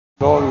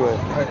Obvio,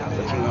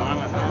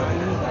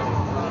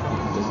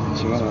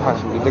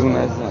 yo tengo una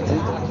de esas.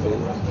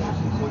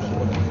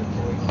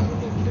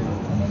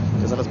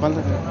 ¿Qué es a la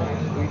espalda?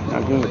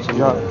 Aquí,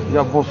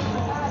 ya vos.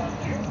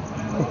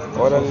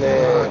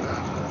 Órale.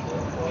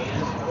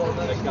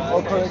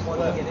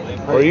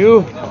 For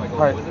you.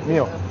 Hi,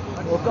 mío.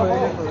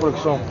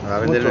 Colección. Va a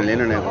vender en el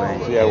internet, güey.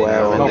 Sí,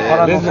 güey. No,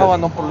 para Nosawa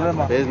no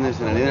problema.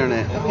 Business en el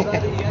internet.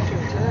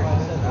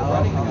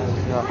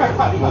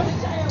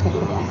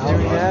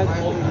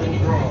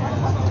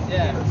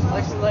 Yeah,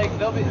 like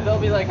they'll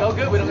be like, oh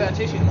good, we don't gotta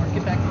chase you anymore.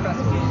 Get back to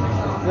prosecution.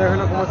 Yeah,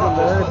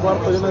 como es el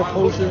cuarto lleno de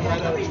posters.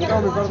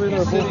 Mira mi cuarto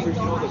lleno de posters.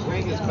 The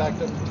ring is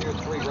backed up to tier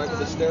 3, right where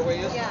the stairway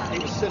is. Yeah. He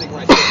was sitting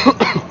right there.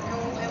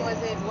 And was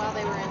it while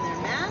they were in their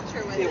match,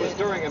 or was it? It was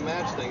during a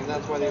match thing, and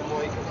that's why the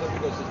employee comes up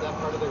and goes, "Is that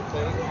part of their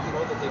thing? You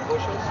know that they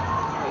push us?"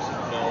 I said,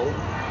 "No.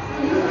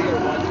 We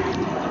are not to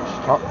be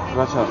touched."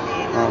 Gracias.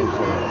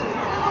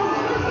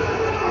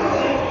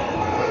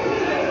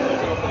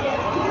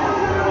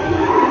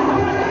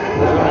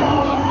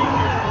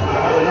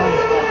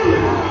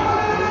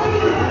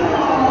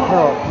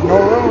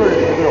 Noviembre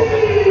seguro.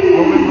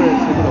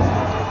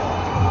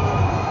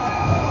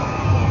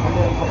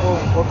 Japón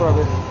otra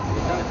vez.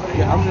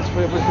 Que antes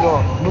fue, pero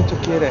mucho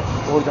quiere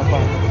World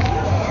Japan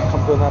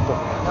campeonato.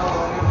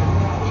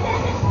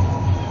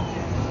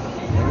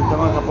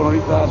 Estamos en Japón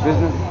ahorita,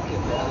 business.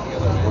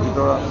 Un poquito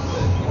ahora.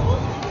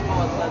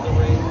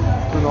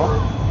 ¿Tú no?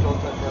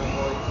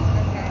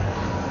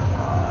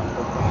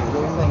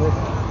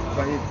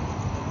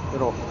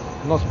 Pero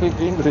no speak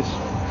English.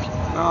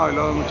 No, y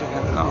luego mucha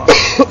gente no.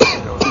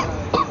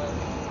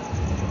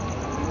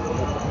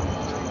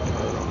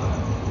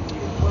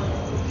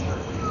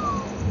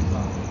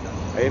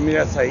 Ahí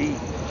miras ahí.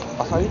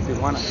 ¿Vas ahí?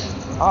 Tijuana.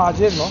 Ah,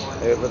 ayer, ¿no?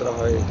 Fue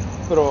trabajar ahí.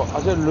 Pero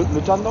ayer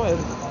luchando él.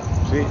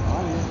 Sí.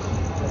 Ah, bien.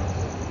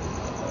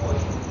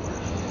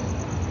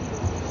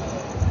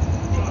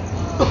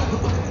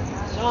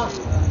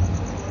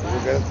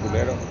 Tú que eres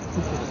culero.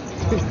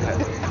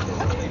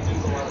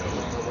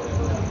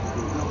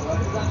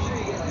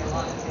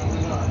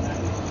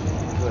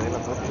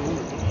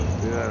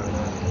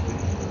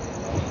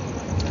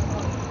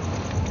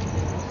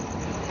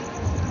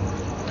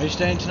 Are you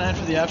staying tonight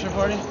for the after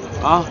party?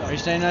 Huh? Are you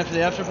staying tonight for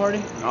the after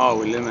party? No,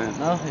 we live, man.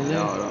 No, you leave?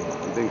 No, I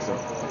don't think so.